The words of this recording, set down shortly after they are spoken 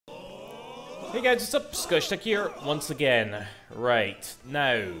Hey guys, what's up? Scushtick here once again. Right,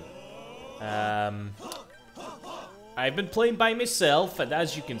 now, I've been playing by myself, and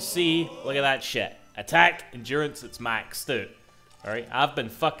as you can see, look at that shit. Attack, endurance, it's maxed out. Alright, I've been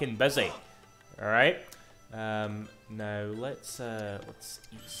fucking busy. Alright, now let's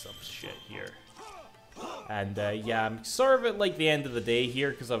eat some shit here. And yeah, I'm sort of at like the end of the day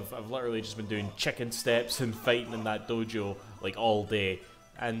here, because I've literally just been doing chicken steps and fighting in that dojo like all day.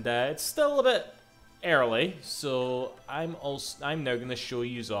 And it's still a bit early, so I'm now gonna show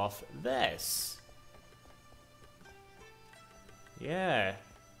you off this. Yeah.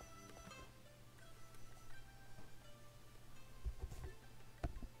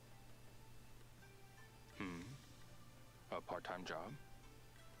 A part-time job?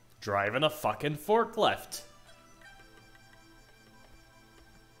 Driving a fucking forklift.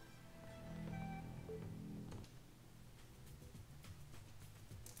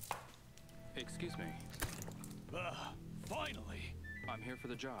 Excuse me. Finally! I'm here for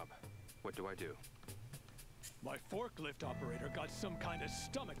the job. What do I do? My forklift operator got some kind of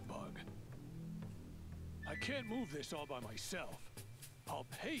stomach bug. I can't move this all by myself. I'll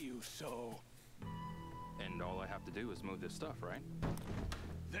pay you, so... And all I have to do is move this stuff, right?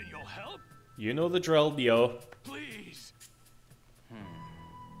 Then you'll help? You know the drill, yo. Please!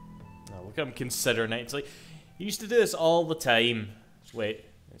 Oh, look, I'm considering it. It's like, he used to do this all the time. Wait,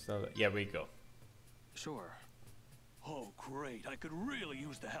 it's not. Yeah, we go. Sure. Oh, great. I could really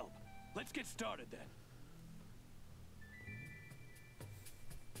use the help. Let's get started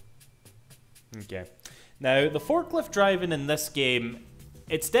then. Okay. Now, the forklift driving in this game,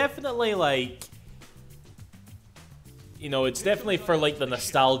 it's definitely like, you know, it's definitely for like the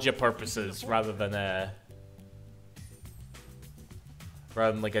nostalgia purposes rather than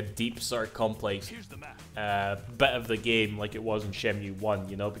like a deep sort of complex bit of the game like it was in Shenmue 1,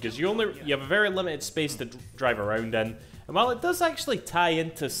 you know, because you have a very limited space to drive around in, and while it does actually tie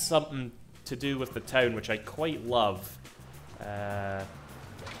into something to do with the town, which I quite love,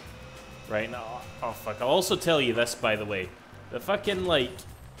 right now, oh fuck, I'll also tell you this, by the way, the fucking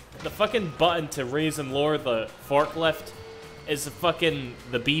button to raise and lower the forklift is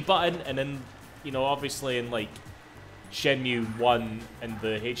the B button, and then, you know, obviously in like Shenmue 1 and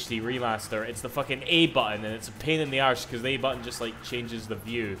the HD remaster, it's the fucking A button, and it's a pain in the arse because the A button just like changes the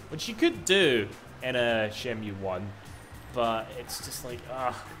view, which you could do in a Shenmue 1, but it's just like,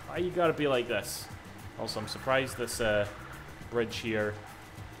 why you gotta be like this? Also, I'm surprised this bridge here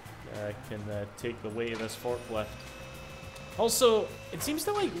can take the weight of this forklift. Also, it seems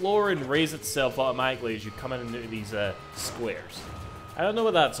to like lower and raise itself automatically as you come into these squares. I don't know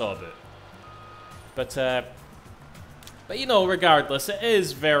what that's all about, but you know, regardless, it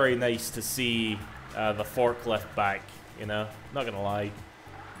is very nice to see the forklift back, you know, not gonna lie.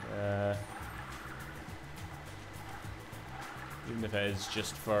 Even if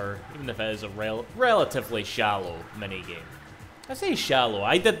it is a relatively shallow minigame. I say shallow,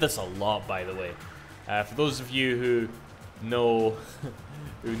 I did this a lot, by the way. For those of you who know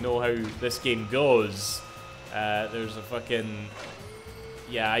how this game goes, there's a fucking...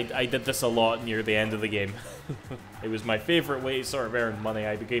 Yeah, I did this a lot near the end of the game. It was my favorite way to sort of earn money.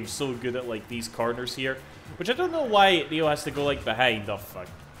 I became so good at like these corners here, which I don't know why Neo has to go like behind. Oh fuck.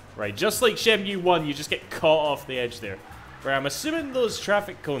 Right, just like Shenmue 1, you just get caught off the edge there. Right, I'm assuming those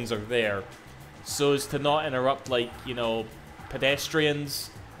traffic cones are there so as to not interrupt, like, you know, pedestrians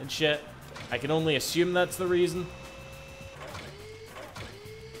and shit. I can only assume that's the reason,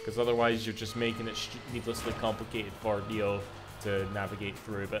 because otherwise you're just making it needlessly complicated for Neo to navigate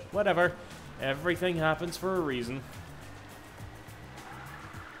through, but whatever. Everything happens for a reason.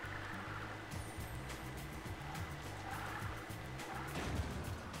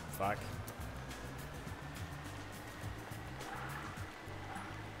 Fuck.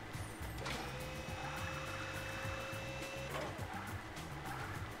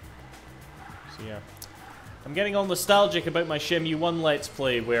 So yeah. I'm getting all nostalgic about my Shenmue 1 Let's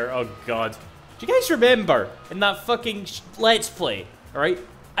Play where, oh god. Do you guys remember in that fucking Let's Play, alright?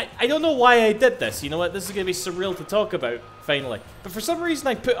 I don't know why I did this, you know what? This is gonna be surreal to talk about, finally. But for some reason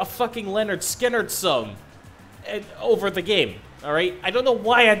I put a fucking Leonard Skinner song over the game, alright? I don't know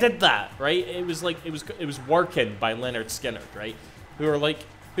why I did that, right? It was like, it was Working by Leonard Skinner, right?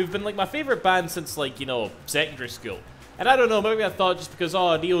 Who've been like my favorite band since like, you know, secondary school. And I don't know, maybe I thought just because,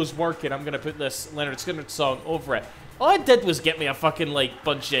 oh, Neo's Working, I'm gonna put this Leonard Skinner song over it. All I did was get me a fucking like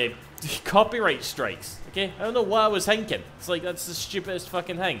bunch of copyright strikes. Okay, I don't know what I was thinking. It's like, that's the stupidest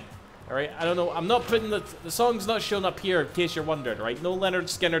fucking thing. Alright, I don't know. I'm not putting the song's not showing up here in case you're wondering, right? No Leonard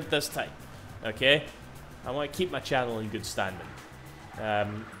Skinner this time. Okay? I want to keep my channel in good standing.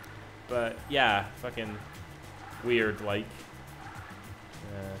 But yeah, fucking weird, like.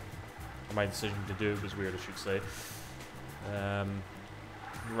 Or my decision to do it was weird, I should say.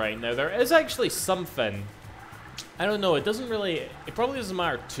 Right, now there is actually something. I don't know, it doesn't really. It probably doesn't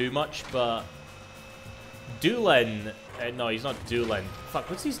matter too much, but. Doolin. No, he's not Doolin. Fuck,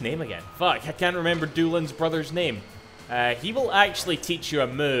 what's his name again? Fuck, I can't remember Doolin's brother's name. He will actually teach you a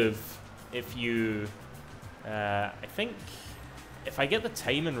move if you. I think. If I get the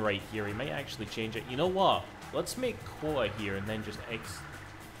timing right here, he might actually change it. You know what? Let's make quota here and then just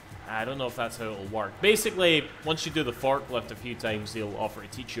I don't know if that's how it'll work. Basically, once you do the forklift a few times, they'll offer to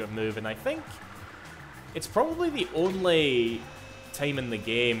teach you a move, and I think it's probably the only time in the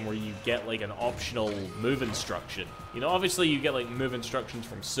game where you get like an optional move instruction. You know, obviously you get like move instructions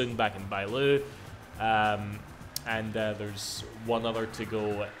from Sun back in Bailu, and there's one other to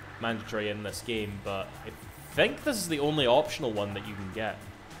go mandatory in this game, but I think this is the only optional one that you can get.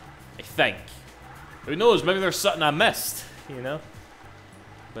 I think. Who knows? Maybe there's something I missed, you know?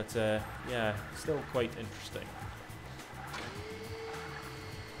 But, yeah, still quite interesting.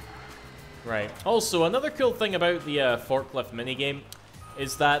 Right. Also, another cool thing about the forklift minigame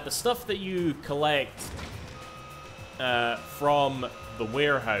is that the stuff that you collect from the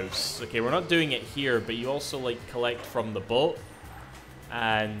warehouse... Okay, we're not doing it here, but you also, like, collect from the boat.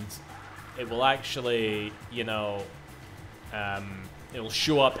 And it will actually, you know... it'll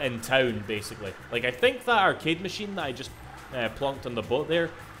show up in town, basically. Like, I think that arcade machine that I just plonked on the boat there,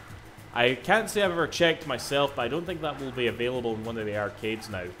 I can't say I've ever checked myself, but I don't think that will be available in one of the arcades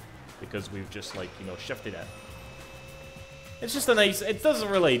now, because we've just, like, you know, shifted it. It's just a nice... It doesn't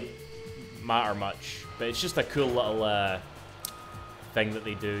really matter much, but it's just a cool little thing that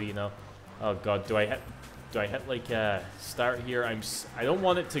they do, you know. Oh god, do I hit like start here? I don't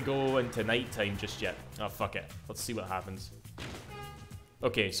want it to go into nighttime just yet. Oh fuck it. Let's see what happens.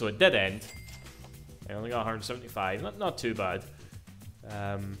 Okay, so it did end. I only got 175. Not too bad.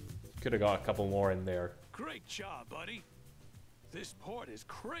 Could have got a couple more in there. Great job, buddy. This port is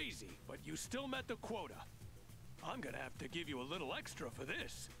crazy, but you still met the quota. I'm gonna have to give you a little extra for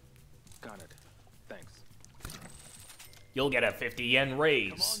this. Got it. Thanks. You'll get a 50 yen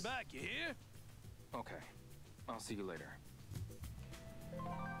raise. Come on back, you hear? Okay. I'll see you later.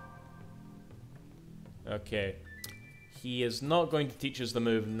 Okay. He is not going to teach us the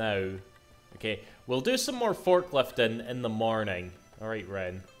move now. Okay. We'll do some more forklifting in the morning. Alright,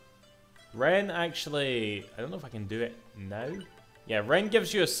 Ren. Ren actually... I don't know if I can do it now. Yeah, Ren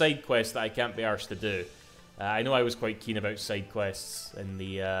gives you a side quest that I can't be arsed to do. I know I was quite keen about side quests in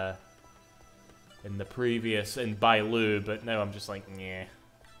the previous... in Bailu, but now I'm just like, nah.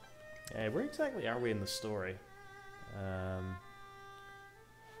 Where exactly are we in the story?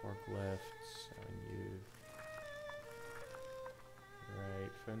 Forklifts, Avenue.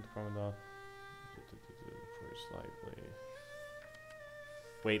 Right, found the promenade. Slightly.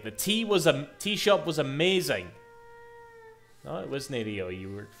 Wait, the tea shop was amazing. No, it wasn't, Rio.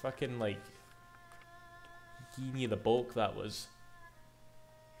 You were fucking like giving you the bulk that was.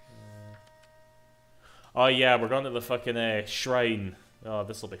 Oh yeah, we're going to the fucking shrine. Oh,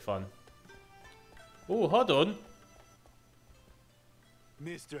 this will be fun. Oh, hold on.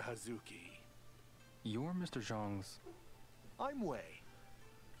 Mr. Hazuki. You're Mr. Zhang's... I'm Wei.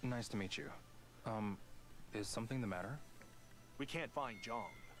 Nice to meet you. Is something the matter? We can't find Zhang.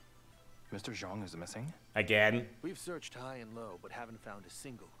 Mr. Zhang is missing? Again? We've searched high and low, but haven't found a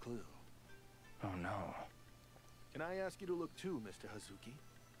single clue. Oh no. Can I ask you to look too, Mr. Hazuki?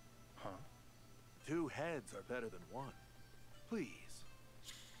 Huh? 2 heads are better than 1. Please.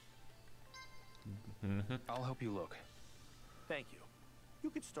 I'll help you look. Thank you. You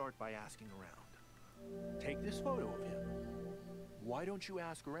could start by asking around. Take this photo of him. Why don't you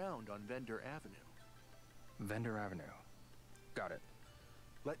ask around on Vendor Avenue? Vendor Avenue. Got it.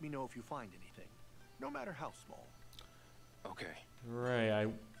 Let me know if you find anything, no matter how small. Okay. Right, I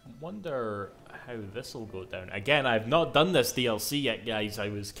wonder how this will go down. Again, I've not done this DLC yet, guys. I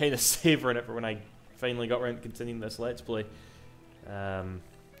was kind of savoring it for when I finally got around to continuing this Let's Play.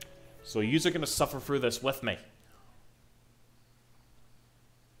 So yous are going to suffer through this with me.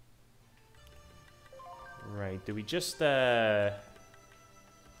 Right, do we just, let's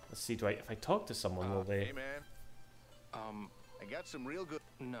see, if I talk to someone, will they... Hey, man. I got some real good...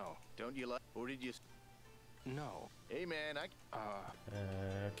 No. Don't you like... Or did you... No. Hey, man,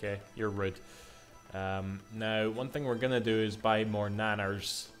 okay, you're rude. Now, one thing we're gonna do is buy more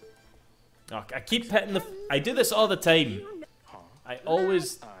nanners. Oh, I keep hitting the... I do this all the time. Huh? I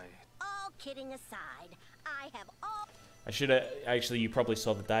always... All kidding aside, I have all... I should have... Actually, you probably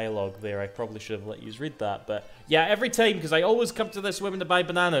saw the dialogue there. I probably should have let you read that. But yeah, every time, because I always come to this woman to buy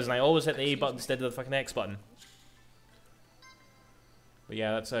bananas, and I always hit the A button instead of the fucking X button. But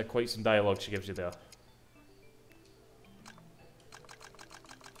yeah, that's quite some dialogue she gives you there.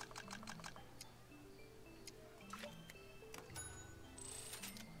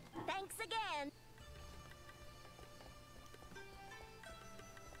 Thanks again.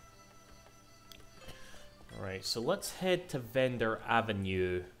 Alright, so let's head to Vendor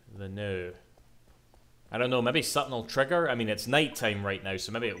Avenue, the new. I don't know, maybe something will trigger? I mean, it's nighttime right now,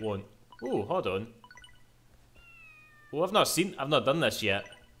 so maybe it won't. Ooh, hold on. Oh, I've not done this yet.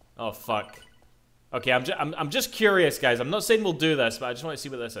 Oh, fuck. Okay, I'm just curious, guys. I'm not saying we'll do this, but I just want to see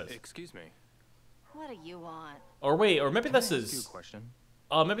what this is. Excuse me. What do you want? Or wait, or maybe Can I this ask you is... a question?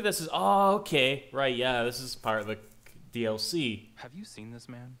 Oh, maybe this is... Oh, okay. Right, yeah, this is part of the DLC. Have you seen this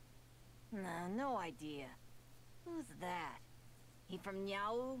man? Nah, no idea. Who's that? He from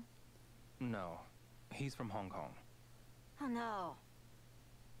Nyao? No. He's from Hong Kong. Oh no.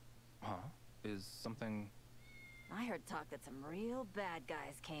 Huh? Is something... I heard talk that some real bad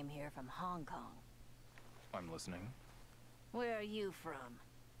guys came here from Hong Kong. I'm listening. Where are you from?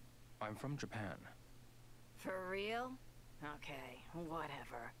 I'm from Japan. For real? Okay,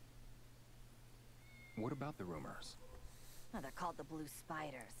 whatever. What about the rumors? Oh, they're called the Blue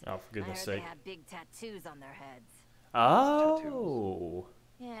Spiders. Oh, for goodness I heard sake. they have big tattoos on their heads. Oh.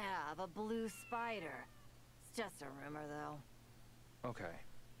 Yeah, of a blue spider. It's just a rumor, though. Okay.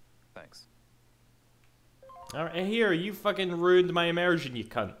 Thanks. Alright, here, you fucking ruined my immersion, you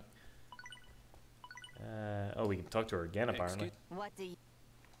cunt. Oh, we can talk to her again, apparently. What do you...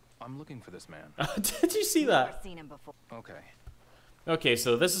 I'm looking for this man. Did you see that? Never seen him before. Okay. Okay,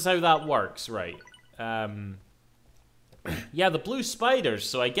 so this is how that works, right? Yeah, the blue spiders.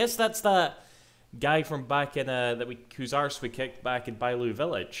 So I guess that's that guy from back in whose arse we kicked back in Bailu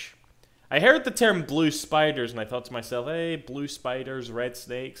Village. I heard the term blue spiders and I thought to myself, hey, blue spiders, red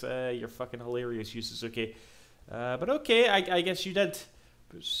snakes, you're fucking hilarious, uses okay. But okay, I guess you did.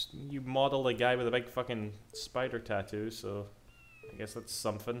 You modeled a guy with a big fucking spider tattoo, so I guess that's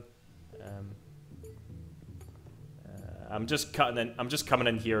something. I'm just coming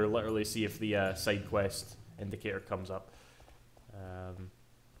in here, literally see if the side quest indicator comes up.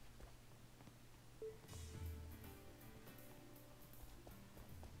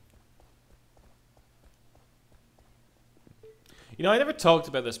 You know, I never talked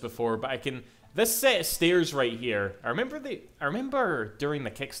about this before, but I can. This set of stairs right here. I remember during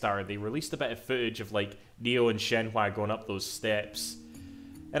the Kickstarter they released a bit of footage of like Neo and Shenhua going up those steps,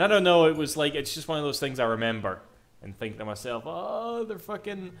 and I don't know. It was like it's just one of those things I remember and think to myself, oh, they're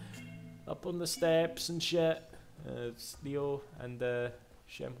fucking up on the steps and shit. It's Neo and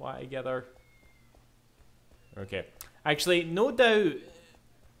Shenhua together. Okay. Actually, no doubt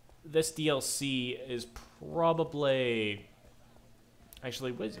this DLC is probably...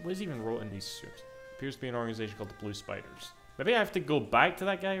 Actually, what is even wrote in these scripts? Appears to be an organization called the Blue Spiders. Maybe I have to go back to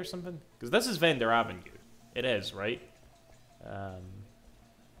that guy or something? Because this is Vendor Avenue. It is, right?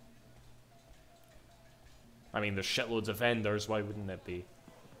 I mean, there's shitloads of vendors. Why wouldn't it be?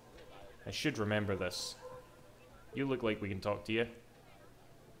 I should remember this. You look like we can talk to you.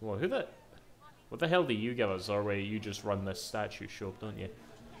 Well, what the hell do you give us? Or wait, you just run this statue shop, don't you?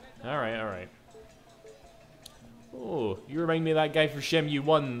 Alright, alright. Oh, you remind me of that guy from Shenmue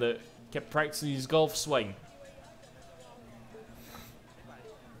 1 that kept practicing his golf swing.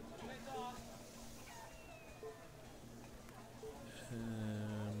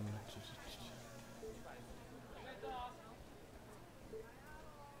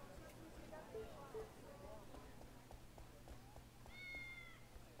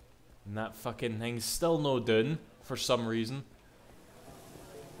 And that fucking thing's still no doing, for some reason.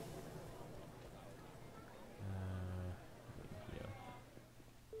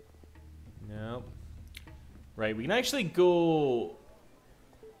 Nope. Right, we can actually go...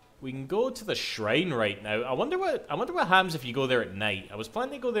 We can go to the shrine right now. I wonder what happens if you go there at night. I was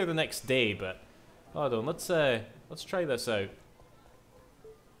planning to go there the next day, but... Hold on, let's try this out.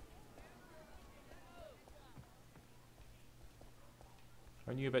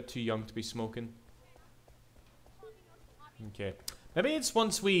 Aren't you a bit too young to be smoking? Okay. Maybe it's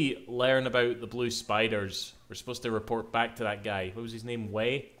once we learn about the blue spiders, we're supposed to report back to that guy. What was his name?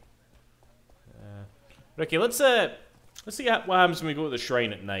 Wei? Okay, let's see what happens when we go to the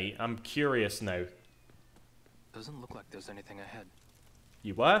shrine at night. I'm curious now. Doesn't look like there's anything ahead.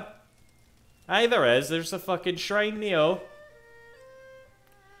 You what? Aye, there is. There's a fucking shrine, Neo.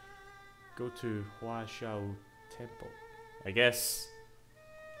 Go to Hua Xiao Temple. I guess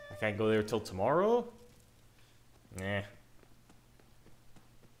I can't go there till tomorrow? Nah.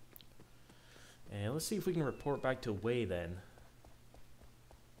 Let's see if we can report back to Wei then.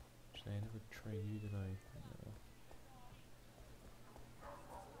 Actually, I never tried you, did I?